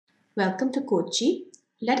Welcome to Kochi.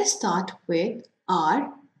 Let us start with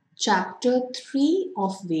our chapter 3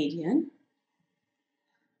 of Variant,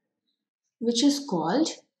 which is called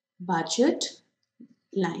Budget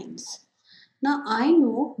Lines. Now I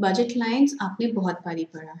know budget lines आपने बहुत बारी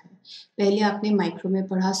पढ़ा है. पहले आपने माइक्रो में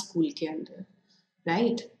पढ़ा स्कूल के अंदर,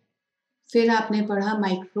 राइट? फिर आपने पढ़ा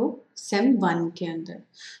माइक्रो सेम 1 के अंदर.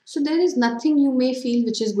 So there is nothing you may feel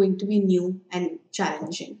which is going to be new and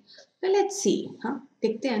challenging. Well, let's see.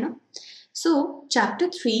 देखते हैं ना. So, chapter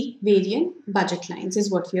 3, variant budget lines is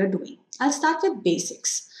what we are doing. I'll start with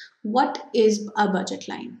basics. What is a budget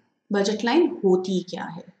line? Budget line होती क्या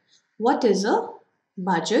है? What is a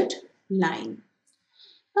budget line?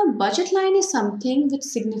 Now, budget line is something which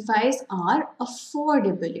signifies our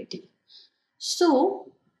affordability. So,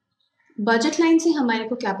 budget line से हमारे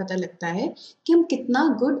को क्या पता लगता है कि हम कितना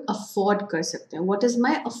गुड अफोर्ड कर सकते हैं. What is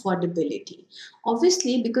my affordability?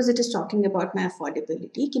 Obviously because it is talking about my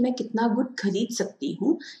affordability कि मैं कितना गुड खरीद सकती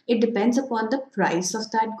हूँ. It depends upon the price of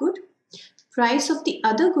that good, price of the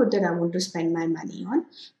other good that I want to spend my money on,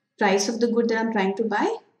 price of the good that I am trying to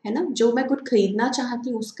bye, है ना, जो मैं good खरीदना चाहती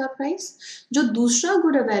हूँ उसका price, जो दूसरा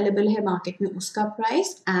गुड अवेलेबल है मार्केट में उसका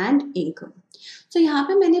प्राइस, एंड इनकम. तो यहाँ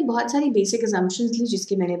पे मैंने बहुत सारी बेसिक assumptions ली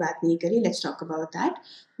जिसकी मैंने बात नहीं करी. Let's talk about that.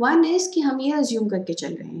 One is कि हम ये अज्यूम करके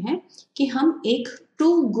चल रहे हैं कि हम एक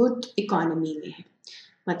टू गुड इकोनॉमी में हैं.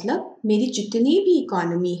 मतलब मेरी जितनी भी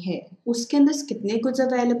इकोनॉमी है उसके अंदर कितने गुड्स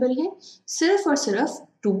अवेलेबल हैं? सिर्फ और सिर्फ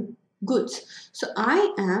to goods. So I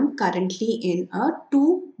am currently in a two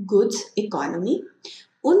goods economy.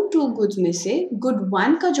 उन टू गुड्स में से गुड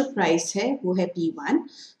वन का जो प्राइस है वो है P1.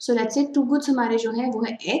 So let's say to goods हमारे जो है वो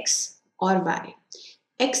है X और Y.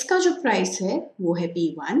 X का जो प्राइस है वो है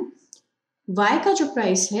P1, Y का जो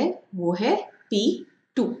प्राइस है वो है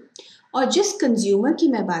P2, और जिस कंज्यूमर की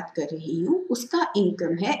मैं बात कर रही हूँ उसका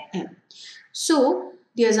इनकम है M. So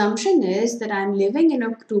the assumption is that I'm living in a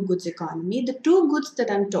two goods economy. The two goods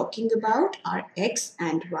that I'm talking about are X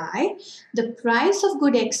and Y. The price of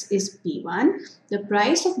good X is P1, the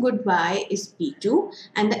price of good Y is P2,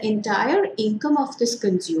 and the entire income of this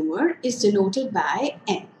consumer is denoted by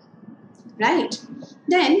M. Right?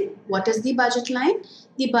 Then what is the budget line?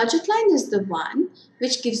 The budget line is the one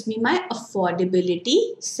which gives me my affordability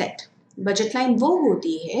set. Budget line वो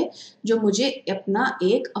होती है जो मुझे अपना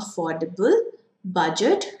एक affordable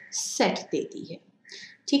budget set देती है.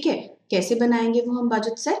 ठीक है, कैसे बनाएंगे वो हम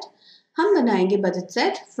budget set? हम बनाएंगे budget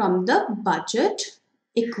set from the budget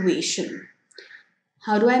equation.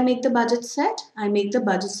 How do I make the budget set? I make the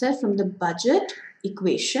budget set from the budget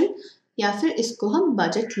equation, या फिर इसको हम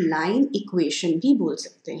budget line equation भी बोल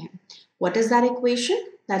सकते हैं. What is that equation?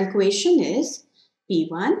 That equation is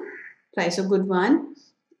P1, price of good one,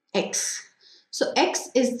 X. So X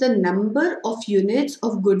is the number of units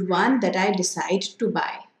of good one that I decide to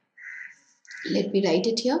buy. Let me write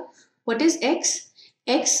it here. What is X?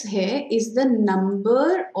 X here is the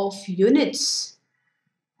number of units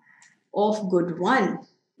of good one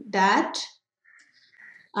that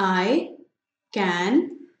I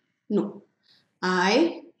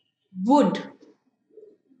would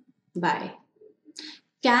buy.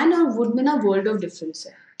 Can और would में ना word of difference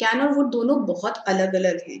है. Can और would दोनों बहुत अलग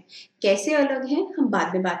अलग हैं. कैसे अलग हैं हम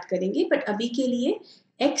बाद में बात करेंगे, बट अभी के लिए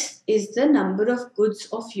X is the number of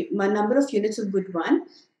units of good one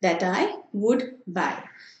that I would buy.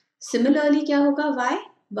 Similarly क्या होगा Y?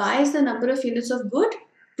 Y is the number of units of good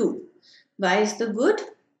 2. Y is the good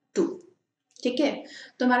 2. ठीक है,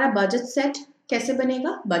 तो हमारा बजट सेट कैसे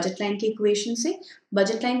बनेगा? बजट लाइन की equation से.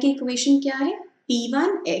 बजट लाइन की इक्वेशन क्या है?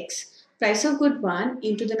 P1X, price of good one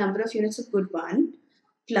into the number of units of good one,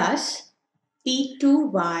 plus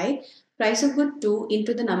P2Y, price of good 2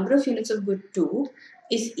 into the number of units of good 2,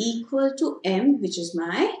 is equal to M, which is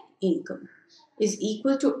my income. Is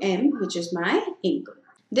equal to M, which is my income.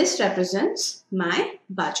 This represents my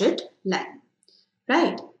budget line.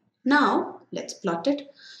 Right? Now, let's plot it.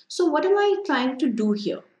 So, what am I trying to do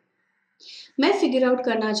here? मैं figure out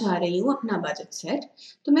करना चाह रही हूँ अपना budget set.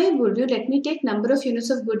 तो मैं बोल रही हूँ let me take number of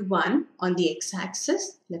units of good 1 on the x axis,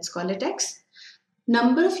 let's call it x.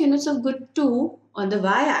 Number of units of good 2 on the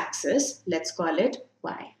y-axis, let's call it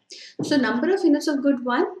y. So number of units of good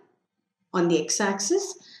 1 on the x-axis,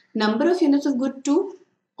 number of units of good 2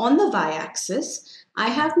 on the y-axis. I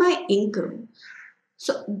have my income.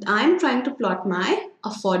 So I'm trying to plot my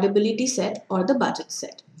affordability set or the budget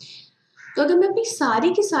set. तो अगर मैं अपनी सारी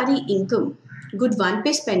की सारी income good 1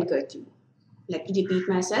 पे spend करती हूँ, let me repeat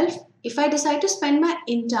myself. If I decide to spend my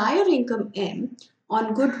entire income M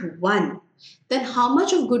on good 1, then how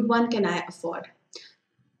much of good one can I afford?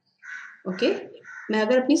 Okay, मैं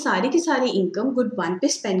अगर अपनी सारी की सारी इनकम गुड वन पे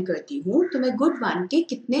स्पेंड करती हूँ तो मैं गुड वन के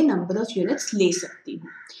कितने नंबर ऑफ यूनिट्स ले सकती हूँ।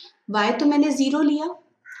 y तो मैंने 0 लिया,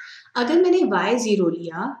 अगर मैंने y 0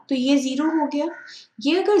 लिया तो ये 0 हो गया।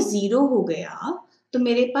 ये अगर 0 हो गया तो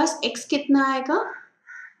मेरे पास x कितना आएगा,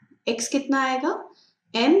 x कितना आएगा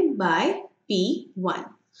m by p1.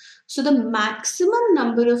 So the maximum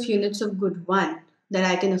number of units of good one that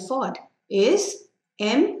I can afford is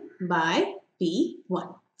m by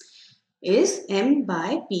p1. Is m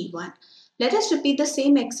by p1. Let us repeat the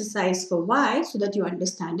same exercise for y so that you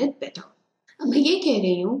understand it better. अब मैं ये कह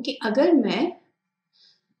रही हूँ कि अगर मैं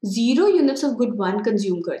 0 units of good one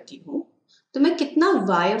consume करती हूँ तो मैं कितना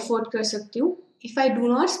y afford कर सकती हूँ? If I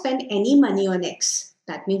do not spend any money on x,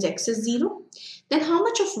 that means x is 0, then how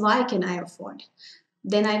much of y can I afford?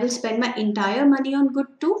 Then I will spend my entire money on good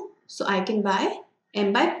 2, so I can buy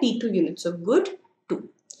m by p2 units of good 2.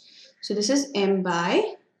 So this is m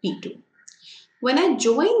by p2. When I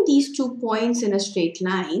join these 2 points in a straight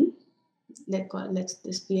line, let's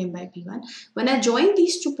this be m by p1. When I join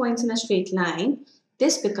these 2 points in a straight line,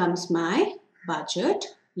 this becomes my budget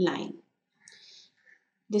line.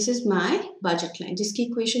 This is my budget line. जिसकी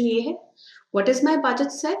equation ये है. What is my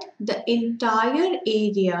budget set? The entire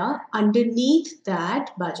area underneath that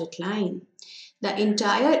budget line. The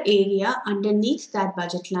entire area underneath that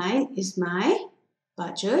budget line is my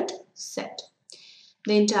budget set.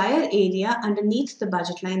 The entire area underneath the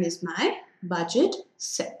budget line is my budget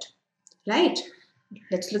set. Right?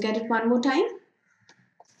 Let's look at it one more time.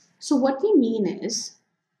 So what we mean is,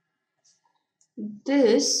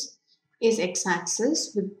 this is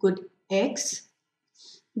x-axis with good x,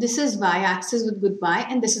 this is y-axis with good y,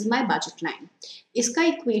 and this is my budget line. Iska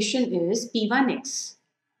equation is p1x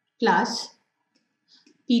plus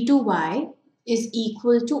p2y is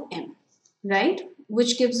equal to m, right?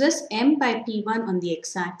 Which gives us m by p1 on the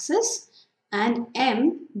x-axis and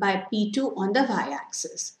m by p2 on the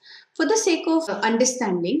y-axis. For the sake of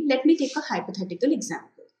understanding, let me take a hypothetical example.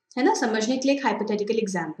 है ना, समझने के लिए एक hypothetical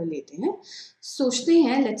example लेते हैं. सोचते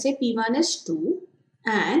हैं let's say p1 is 2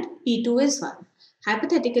 and p2 is 1.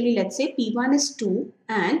 Hypothetically, let's say p1 is 2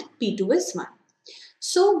 and p2 is 1.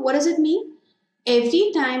 So what does it mean? Every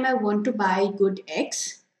time I want to buy good x,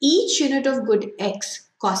 each unit of good x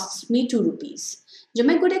costs me 2 rupees. जब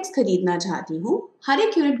मैं good x खरीदना चाहती हूँ, हर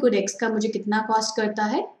एक unit good x का मुझे कितना cost करता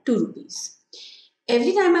है? 2 rupees.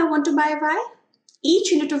 Every time I want to buy y,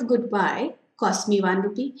 each unit of good y cost me 1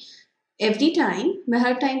 rupee. Every time, मैं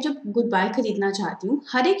हर टाइम जब गुड बाय खरीदना चाहती हूँ,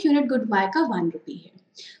 हर एक यूनिट गुड बाय का 1 rupee है.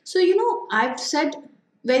 So you know, I've said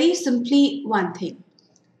very simply one thing.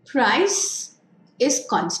 Price is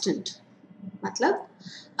constant. मतलब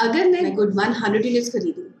अगर मैं गुड 100 यूनिट्स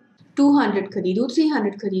खरीदूँ, 200 खरीदूँ,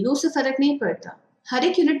 300 खरीदूँ, उससे फर्क नहीं पड़ता. हर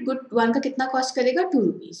एक यूनिट गुड 1 का कितना कॉस्ट करेगा? 2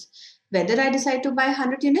 rupees. Whether I decide to buy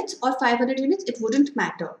 100 units or 500 units, it wouldn't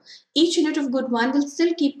matter. Each unit of good 1 will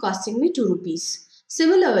still keep costing me 2 rupees.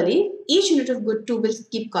 Similarly, each unit of good 2 will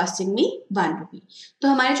keep costing me 1 rupee. तो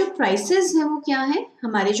हमारे जो prices हैं वो क्या हैं?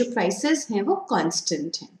 हमारे जो prices हैं वो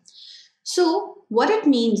constant हैं. So what it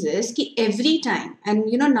means is कि every time,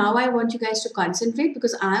 and you know, now I want you guys to concentrate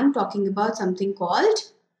because I am talking about something called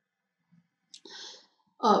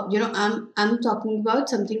I'm talking about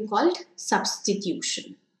something called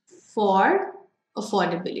substitution for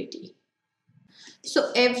affordability. So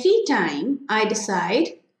every time I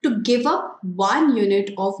decide to give up 1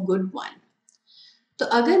 unit of good 1, तो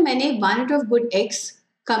अगर मैंने 1 unit of good x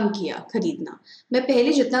कम किया खरीदना, मैं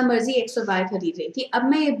पहले जितना मर्जी x और y खरीद रही थी, अब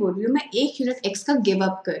मैं ये बोल रही हूँ मैं 1 यूनिट x का गिव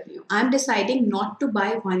अप कर रही हूँ. I am deciding not to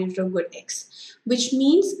bye 1 unit of good x, which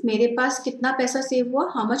means मेरे पास कितना पैसा सेव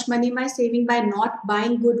हुआ? How much money my saving bye not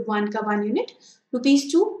buying good 1 का 1 यूनिट?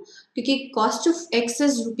 ₹2, क्योंकि cost of x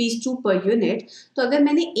is ₹2 per unit. तो अगर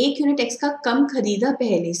मैंने 1 यूनिट x का कम खरीदा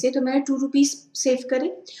पहले से तो मैंने ₹2 सेव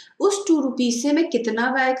करे. उस ₹2 से मैं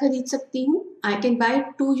कितना y खरीद सकती हूँ? I can buy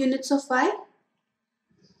 2 units of y.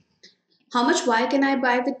 How much y can I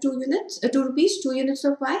buy with 2 units? 2 rupees, 2 units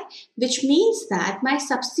of y, which means that my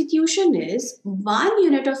substitution is 1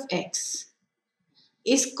 unit of x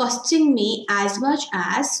is costing me as much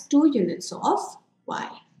as 2 units of y.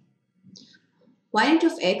 1 unit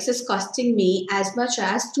of x is costing me as much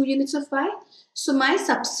as 2 units of y. So my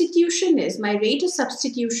substitution is, my rate of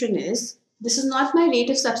substitution is, this is not my rate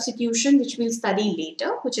of substitution which we'll study later,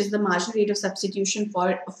 which is the marginal rate of substitution for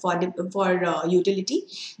utility.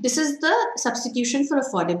 This is the substitution for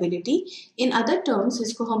affordability. In other terms,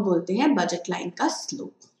 इसको हम बोलते हैं budget line का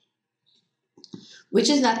slope. which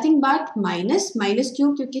is nothing but minus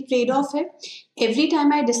क्यों? क्योंकि trade off है. Every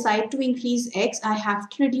time I decide to increase x, I have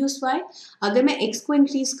to reduce y. अगर मैं x को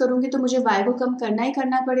increase करूंगी तो मुझे y को कम करना ही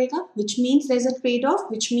करना पड़ेगा, which means there is a trade off,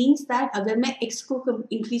 which means that अगर मैं x को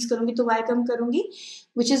increase करूंगी तो y कम करूंगी,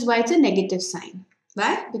 which is why it's a negative sign.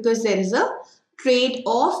 Why? Because there is a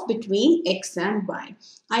trade-off between x and y.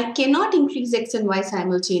 I cannot increase x and y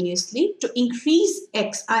simultaneously. To increase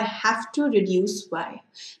x, I have to reduce y.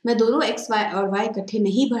 मैं दोनों x, y और y इकट्ठे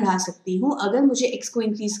नहीं बढ़ा सकती हूँ. अगर मुझे x को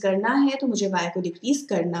increase करना है तो मुझे y को decrease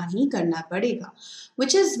करना ही करना पड़ेगा.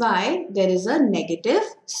 Which is why there is a negative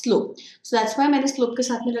slope. So that's why मैंने slope के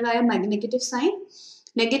साथ में लगाया negative sign.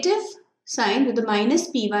 Negative sign with the minus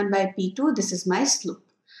p1 by p2. This is my slope.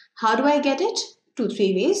 How do I get it?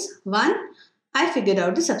 2-3 ways. One, I figured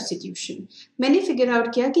out the substitution. मैंने figure out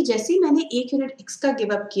किया कि जैसे ही मैंने 1 यूनिट x का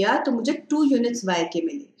गिव अप किया तो मुझे 2 units y के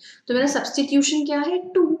मिले. तो मेरा substitution क्या है?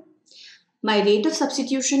 2. My rate of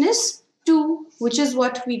substitution is 2, which is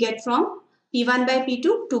what we get from p1 by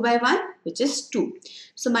p2, 2 by 1, which is 2.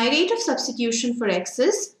 So my rate of substitution for x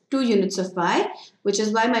is 2 units of y, which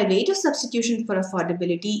is why my rate of substitution for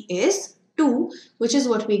affordability is 2, which is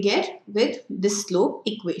what we get with this slope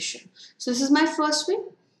equation. So this is my first way.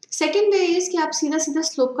 Second way is कि आप सीधा सीधा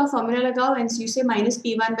slope का formula लगाओ and you say minus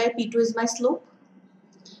p1 by p2 is my slope.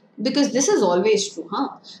 Because this is always true,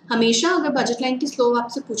 हाँ. हमेशा अगर budget line की slope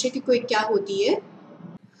आपसे पूछे कि कोई क्या होती है,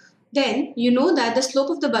 then you know that the slope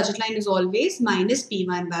of the budget line is always minus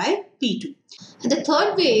p1 by p2. And the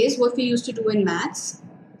third way is what we used to do in maths,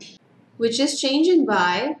 which is change in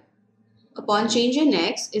y upon change in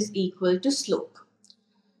x is equal to slope.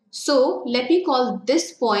 So let me call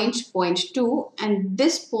this point point 2 and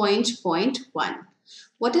this point point 1.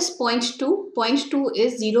 What is point 2? Point 2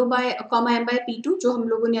 is 0 by comma m by p2 जो हम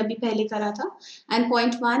लोगों ने अभी पहले करा था, and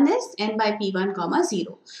point 1 is m by p1 comma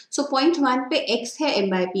 0. So point 1 पे x है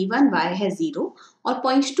m by p1, y है 0, और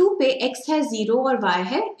point 2 पे x है 0 और y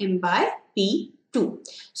है m by p2.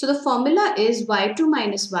 So the formula is y2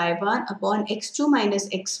 minus y1 upon x2 minus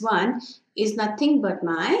x1 is nothing but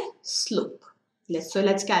my slope.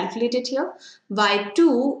 Let's calculate it here.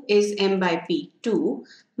 y2 is m by p2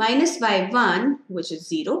 minus y1, which is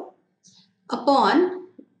 0, upon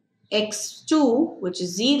x2, which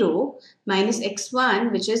is 0, minus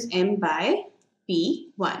x1, which is m by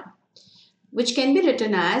p1, which can be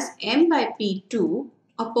written as m by p2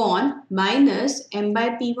 upon minus m by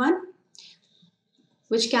p1,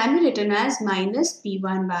 which can be written as minus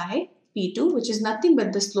p1 by p2, which is nothing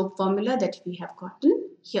but the slope formula that we have gotten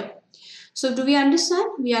here. So do we understand?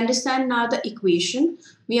 We understand now the equation.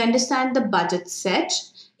 We understand the budget set.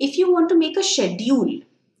 If you want to make a schedule,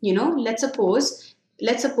 let's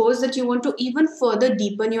suppose that you want to even further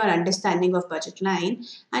deepen your understanding of budget line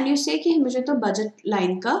and you say कि मुझे तो budget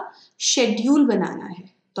line का schedule बनाना है,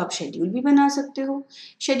 तो आप schedule भी बना सकते हो.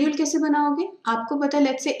 Schedule कैसे बनाओगे? आपको पता है,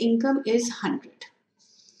 let's say income is 100.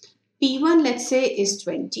 P1 let's say is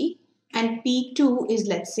 20 and P2 is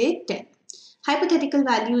let's say 10. Hypothetical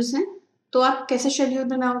values हैं, तो आप कैसे शेड्यूल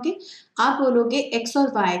बनाओगे? आप बोलोगे x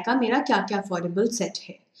और y का मेरा क्या क्या अफोर्डेबल सेट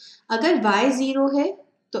है. अगर y 0 है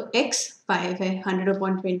तो x 5 है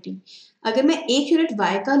 100/20. अगर मैं 1 यूनिट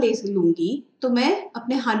y का ले लूंगी तो मैं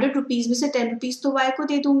अपने 100 रुपीज में से 10 रुपीज तो y को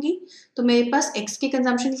दे दूंगी, तो मेरे पास x के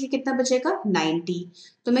कंजम्पशन के लिए कितना बचेगा? 90.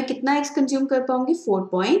 तो मैं कितना x कंज्यूम कर पाऊंगी?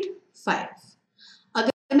 4.5.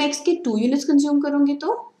 अगर मैं x के 2 यूनिट्स कंज्यूम करूंगी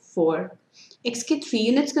तो 4. x के 3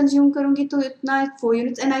 units consume करूंगी तो इतना 4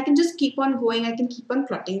 units, and I can just keep on going. I can keep on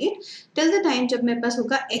plotting it till the time जब मेरे पास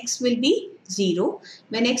होगा x will be 0.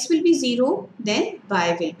 When x will be 0, then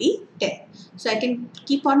y will be 10. So I can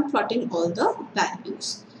keep on plotting all the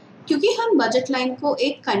values. क्योंकि हम budget line को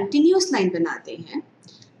एक continuous line बनाते हैं,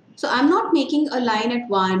 so I'm not making a line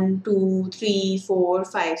at 1, 2, 3, 4,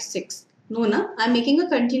 5, 6. No, I'm making a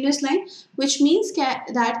continuous line, which means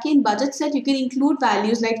that in budget set you can include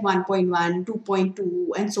values like 1.1,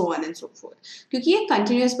 2.2 and so on and so forth. क्योंकि ये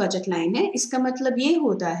continuous budget line है, इसका मतलब ये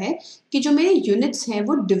होता है कि जो मेरे units हैं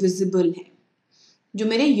वो divisible हैं. जो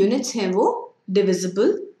मेरे units हैं वो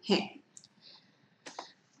divisible हैं.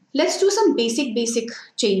 Let's do some basic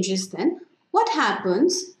changes then. What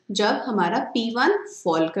happens जब हमारा P1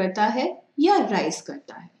 fall करता है या rise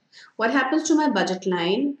करता है? What happens to my budget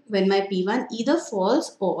line when my P1 either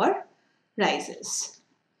falls or rises?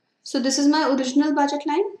 So this is my original budget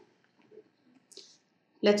line.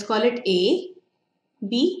 Let's call it A,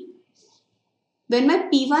 B. When my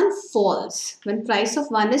P1 falls, when price of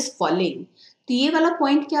 1 is falling, तो ये वाला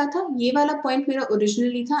point क्या था? ये वाला point मेरा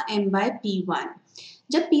originally था M by P1.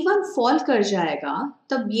 जब P1 fall कर जाएगा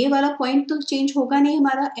तब ये वाला point तो change होगा नहीं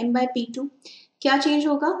हमारा M by P2. क्या चेंज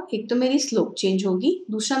होगा? एक तो मेरी स्लोप चेंज होगी,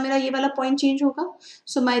 दूसरा मेरा ये वाला पॉइंट चेंज होगा.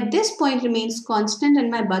 सो my this point remains constant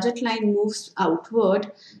and my budget line moves outward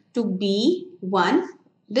to B1.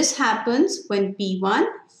 This happens when P1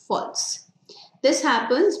 falls. This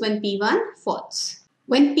happens when P1 falls.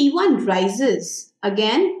 When P1 rises,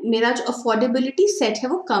 again मेरा जो affordability set है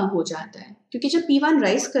वो कम हो जाता है, क्योंकि जब P1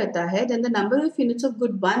 rise करता है then the number of units of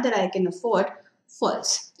good one that I can afford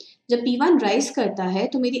falls. जब P1 rise करता है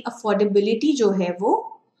तो मेरी affordability जो है वो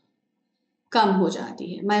कम हो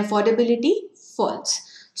जाती है. My affordability falls.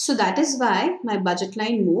 So that is why my budget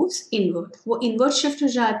line moves inward. वो inward shift हो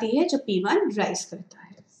जाती है जब P1 rise करता है.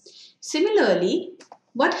 Similarly,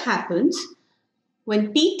 what happens when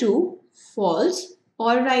P2 falls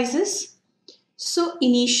or rises? So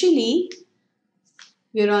initially,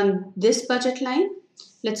 we're on this budget line.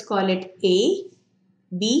 Let's call it A,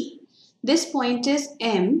 B. This point is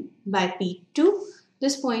M by P2.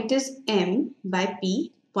 This point is M by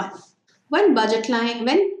P1. When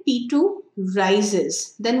P2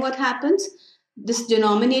 rises, then what happens? This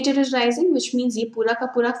denominator is rising, which means ये पूरा का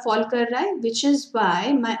पूरा fall कर रहा है, which is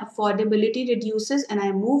why my affordability reduces and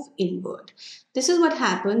I move inward. This is what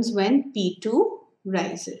happens when P2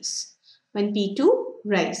 rises. When P2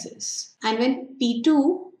 rises. And when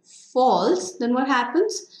P2 falls, then what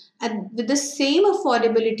happens? With the same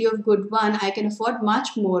affordability of good one, I can afford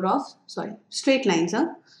much more of, straight lines,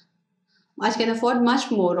 I can afford much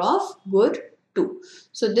more of good 2.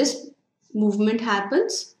 So this movement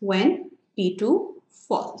happens when P2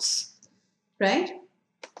 falls, right?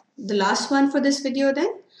 The last one for this video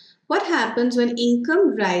then. What happens when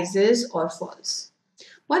income rises or falls?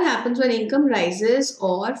 What happens when income rises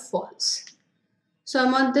or falls? So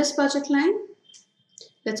I'm on this budget line.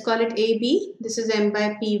 Let's call it AB. This is M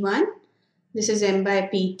by P1. This is M by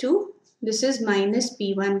P2. This is minus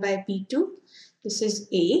P1 by P2. This is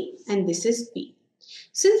A and this is B.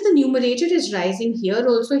 Since the numerator is rising here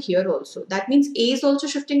also, that means A is also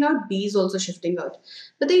shifting out, B is also shifting out.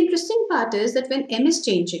 But the interesting part is that when M is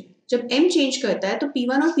changing, जब M change करता है तो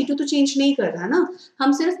P1 और P2 तो change नहीं कर रहा ना,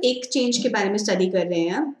 हम सिर्फ एक change के बारे में study कर रहे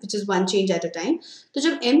हैं, which is one change at a time. तो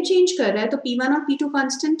जब M change कर रहा है तो P1 और P2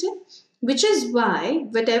 constant है, which is why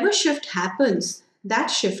whatever shift happens, that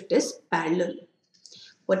shift is parallel.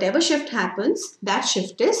 Whatever shift happens, that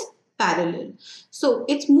shift is parallel. So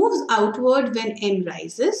it moves outward when M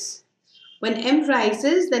rises. When M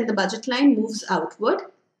rises, then the budget line moves outward,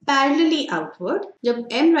 parallelly outward. जब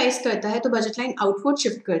M rise करता है तो budget line outward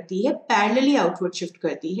shift करती है, parallelly outward shift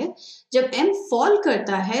करती है. जब M fall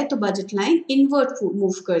करता है तो budget line inward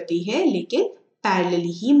move करती है, लेकिन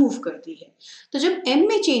parallelly ही move करती है. तो जब M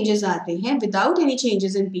में changes आते हैं without any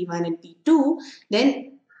changes in P1 and P2, then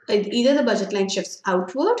either the budget line shifts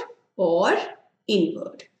outward or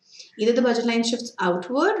inward. Either the budget line shifts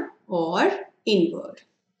outward or inward.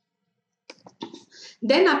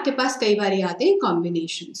 Then आपके पास कई बार आते हैं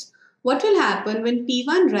combinations. What will happen when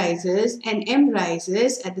P1 rises and M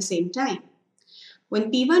rises at the same time? When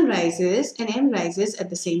P1 rises and M rises at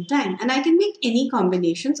the same time, and I can make any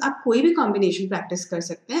combinations. आप कोई भी combination practice कर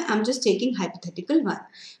सकते हैं. I'm just taking hypothetical one.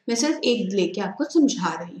 मैं सिर्फ एक लेके आपको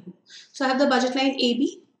समझा रही हूँ. So I have the budget line AB.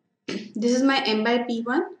 This is my M by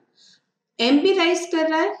P1. M भी rise कर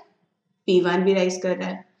रहा है, P1 भी rise कर रहा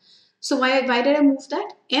है. So why did I move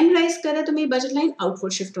that? M rise कर रहा है तो मेरी budget line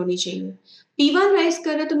outward shift होनी चाहिए. P1 rise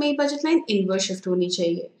कर रहा है तो मेरी budget line inward shift होनी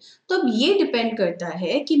चाहिए. तो अब ये depend करता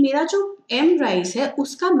है कि मेरा जो M rise है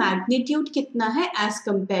उसका magnitude कितना है as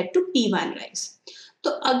compared to P1 rise. तो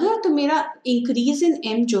अगर तो मेरा increase in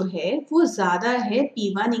M जो है वो ज़्यादा है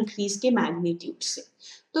P1 increase के magnitude से,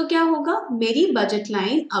 तो क्या होगा? मेरी budget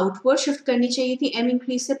line outward shift करनी चाहिए थी M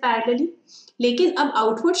increase से parallelly, लेकिन अब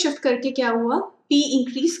outward shift करके क्या हुआ? P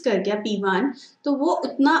increase कर गया P1, तो वो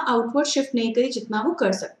उतना outward shift नहीं करी जितना वो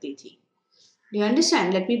कर सकती थी. Do you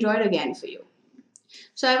understand? Let me draw it again for you.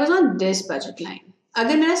 So I was on this budget line.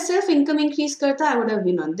 अगर मेरा सिर्फ income increase करता, I would have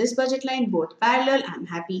been on this budget line, both parallel. I'm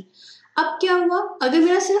happy. अब क्या हुआ? अगर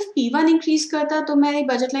मेरा सिर्फ P1 increase करता तो मेरी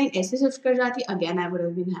budget line ऐसे shift कर जाती, again I would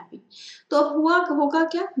have been happy. तो अब होगा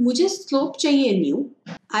क्या? मुझे slope चाहिए new.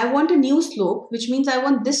 I want a new slope, which means I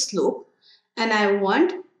want this slope, and I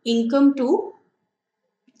want income to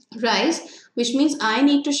rise, which means I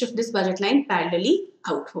need to shift this budget line parallelly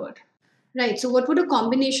outward. Right, so what would a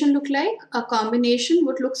combination look like? A combination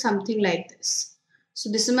would look something like this. So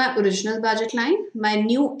this is my original budget line. My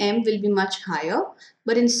new M will be much higher,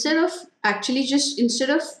 but instead of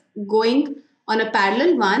going on a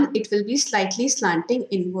parallel one, it will be slightly slanting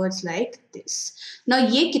inwards like this. Now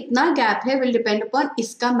ये कितना gap है will depend upon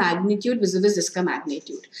इसका magnitude vis-a-vis इसका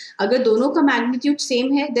magnitude. अगर दोनों का magnitude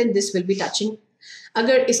same है, then this will be touching.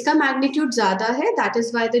 अगर इसका मैग्नीट्यूड ज्यादा है, that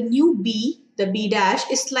is why the new B, the B dash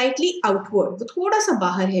is slightly outward, वो थोड़ा सा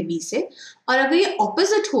बाहर है बी से. और अगर ये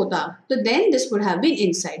ऑपोजिट होता तो then this would have been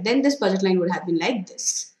inside, then this budget line would have been like this.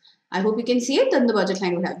 I hope you can see it. Then the budget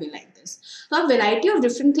line would have been like this. तो आप variety of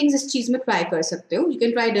different things इस चीज में try कर सकते हो. You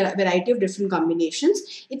can try variety of different combinations.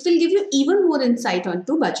 It will give you even more insight on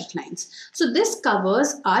to budget lines. So this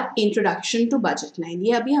covers are introduction to budget line.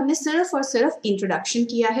 ये अभी हमने सिर्फ और सिर्फ इंट्रोडक्शन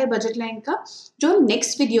किया है बजट लाइन का. जो हम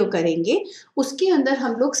नेक्स्ट वीडियो करेंगे उसके अंदर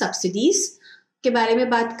हम लोग सब्सिडीज के बारे में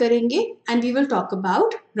बात करेंगे and we will talk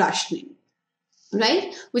about rationing,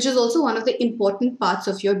 right, which is also one of the important parts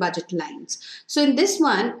of your budget lines. So in this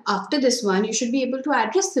one, after this one, you should be able to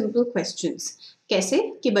address simple questions. कैसे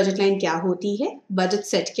कि budget line क्या होती है, budget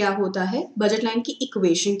set क्या होता है, budget line की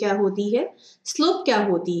equation क्या होती है, स्लोप क्या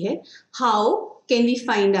होती है, how can we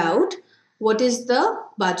find out what is the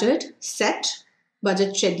budget set,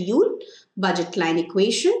 budget schedule, budget line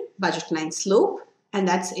equation, budget line slope, and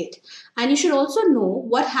that's it. And you should also know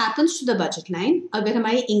what happens to the budget line अगर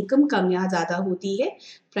हमारी income कम या ज़्यादा होती है,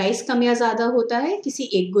 price कम या ज़्यादा होता है किसी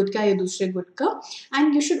एक गुड का या दूसरे गुड का.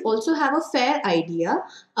 And you should also have a fair idea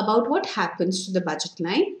about what happens to the budget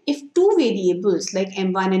line if two variables like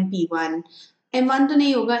M1 and P1, M1 तो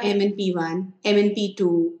नहीं होगा, M and P1, M and P2,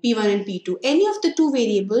 P1 and P2, any of the two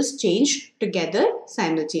variables change together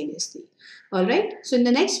simultaneously. All right. So in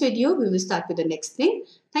the next video, we will start with the next thing.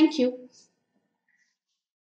 Thank you.